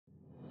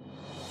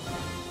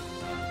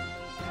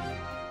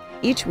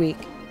Each week,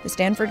 the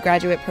Stanford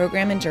Graduate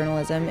Program in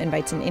Journalism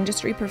invites an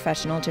industry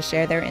professional to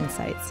share their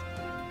insights.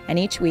 And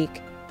each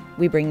week,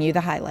 we bring you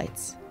the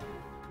highlights.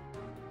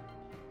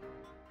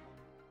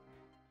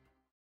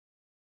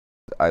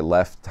 I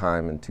left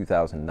Time in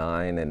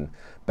 2009, and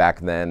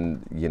back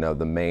then, you know,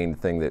 the main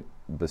thing that,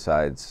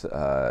 besides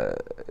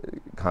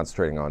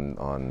concentrating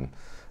on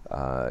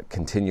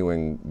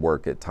continuing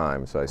work at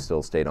Time, so I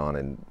still stayed on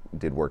and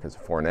did work as a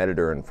foreign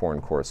editor and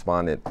foreign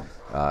correspondent,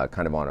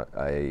 kind of on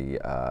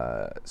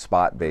a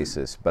spot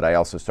basis. But I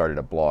also started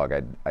a blog.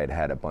 I'd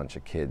had a bunch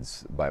of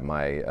kids by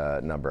my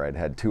number. I'd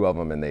had 2 of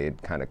them, and they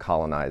had kind of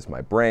colonized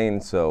my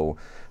brain. So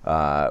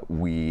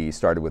we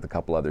started with a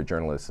couple other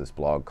journalists this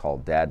blog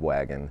called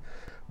DadWagon.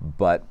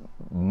 But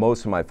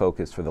most of my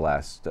focus for the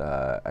last,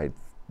 I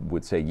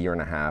would say, year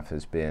and a half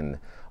has been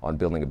on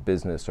building a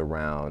business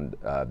around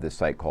this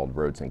site called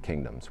Roads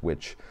Kingdoms,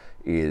 which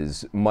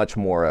is much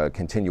more a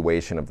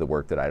continuation of the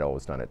work that I'd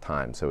always done at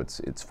Time. So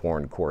it's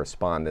foreign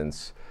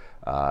correspondence,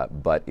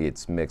 but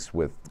it's mixed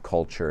with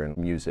culture and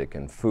music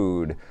and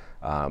food.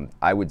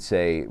 I would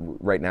say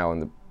right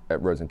now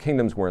at Roads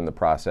Kingdoms, we're in the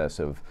process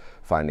of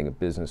finding a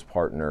business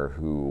partner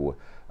who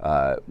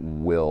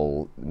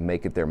will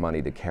make it their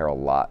money to care a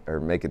lot, or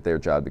make it their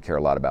job to care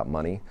a lot about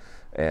money,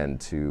 and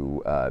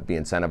to be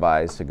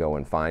incentivized to go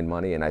and find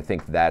money. And I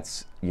think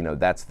that's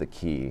the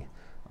key.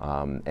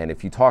 And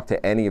if you talk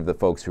to any of the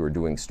folks who are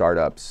doing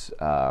startups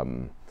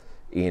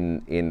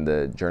in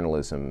the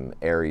journalism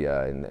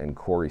area, and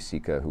Corey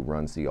Sika, who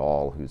runs the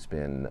All, who's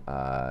been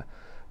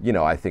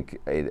I think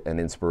an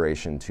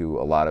inspiration to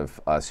a lot of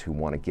us who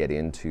want to get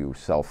into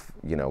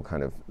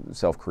kind of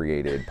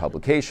self-created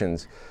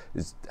publications,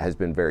 has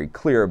been very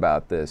clear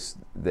about this,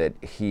 that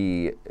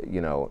he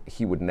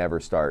would never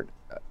start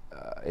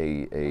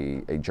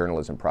a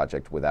journalism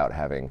project without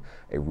having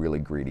a really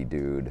greedy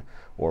dude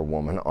or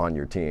woman on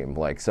your team,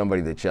 like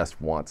somebody that just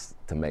wants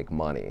to make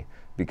money,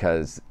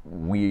 because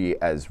we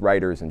as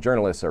writers and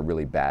journalists are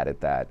really bad at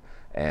that,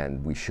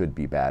 and we should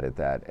be bad at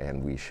that,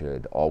 and we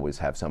should always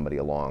have somebody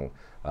along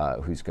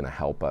who's going to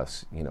help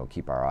us,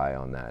 keep our eye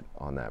on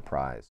that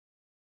prize.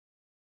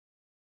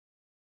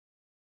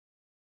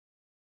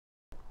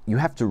 You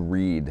have to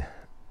read.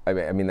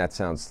 I mean, that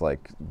sounds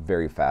like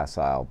very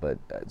facile, but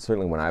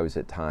certainly when I was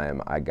at Time,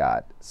 I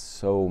got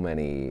so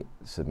many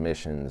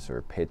submissions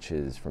or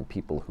pitches from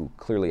people who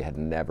clearly had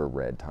never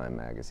read Time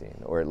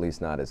magazine, or at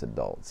least not as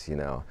adults,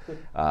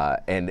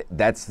 and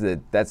that's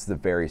the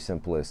very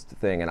simplest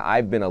thing. And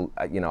I've been,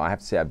 I have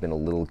to say, I've been a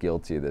little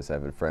guilty of this. I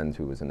have a friend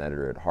who was an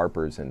editor at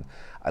Harper's, and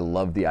I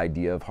loved the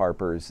idea of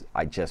Harper's.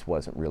 I just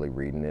wasn't really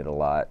reading it a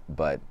lot,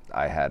 but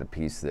I had a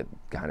piece that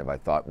kind of, I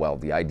thought, well,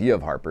 the idea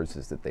of Harper's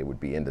is that they would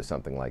be into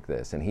something like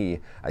this. And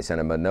I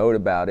sent him a note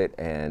about it,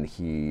 and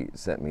he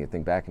sent me a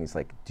thing back, and he's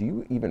like, "Do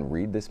you even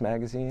read this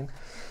magazine?"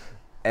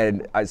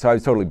 And so I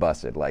was totally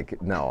busted. Like,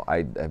 no,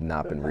 I have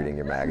not been reading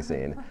your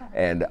magazine,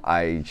 and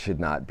I should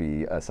not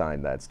be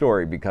assigned that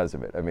story because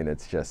of it. I mean,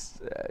 it's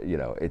just,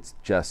 it's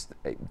just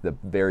the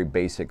very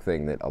basic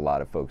thing that a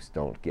lot of folks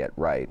don't get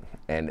right.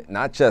 And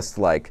not just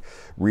like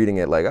reading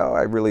it like, oh,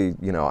 I really,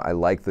 I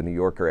like the New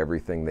Yorker,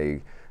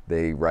 everything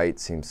they write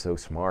seems so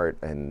smart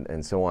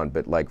and so on,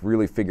 but like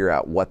really figure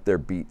out what their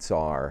beats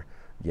are,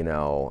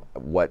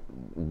 what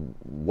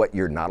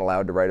you're not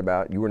allowed to write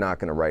about. You were not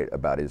going to write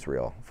about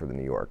Israel for the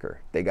New Yorker.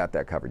 They got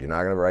that covered. You're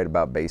not going to write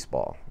about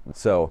baseball.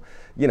 So,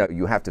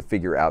 you have to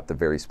figure out the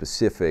very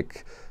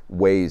specific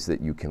ways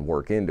that you can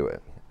work into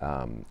it.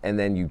 And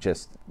then you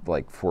just,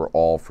 like for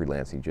all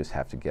freelancing, you just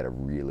have to get a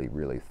really,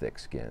 really thick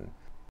skin.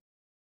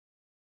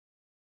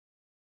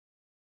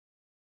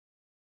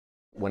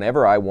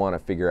 Whenever I want to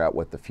figure out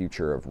what the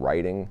future of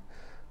writing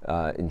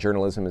in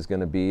journalism is going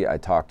to be, I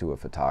talk to a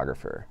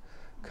photographer,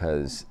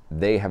 because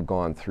they have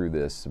gone through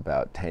this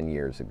about 10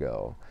 years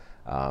ago,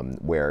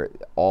 where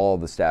all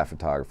the staff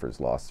photographers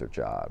lost their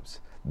jobs.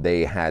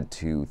 They had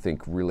to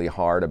think really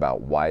hard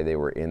about why they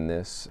were in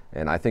this,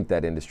 and I think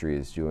that industry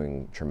is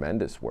doing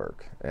tremendous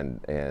work,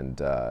 and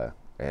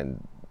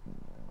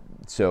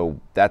so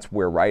that's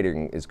where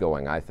writing is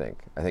going. I think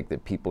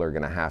that people are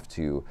going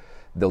to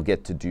they'll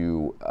get to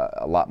do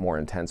a lot more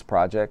intense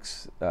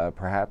projects.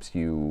 Perhaps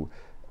you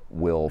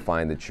will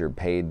find that you're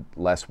paid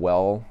less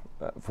well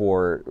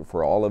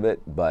for all of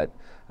it, but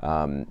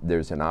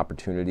there's an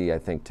opportunity, I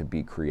think, to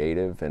be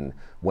creative. And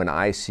when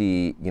I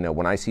see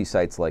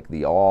sites like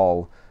the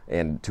All,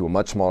 and to a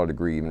much smaller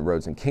degree even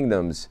Roads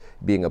Kingdoms,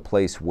 being a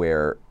place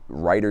where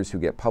writers who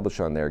get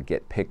published on there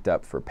get picked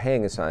up for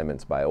paying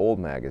assignments by old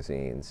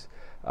magazines,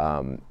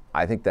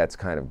 I think that's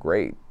kind of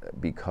great,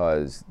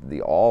 because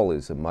the All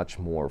is a much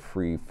more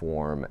free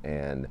form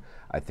and,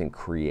 I think,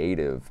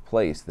 creative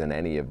place than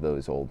any of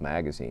those old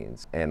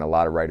magazines. And a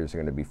lot of writers are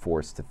going to be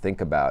forced to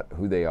think about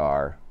who they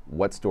are,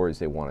 what stories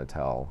they want to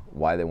tell,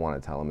 why they want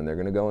to tell them, and they're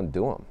going to go and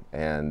do them.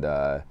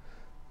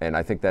 And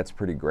I think that's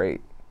pretty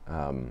great.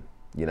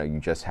 You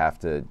just have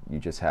to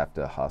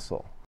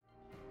hustle.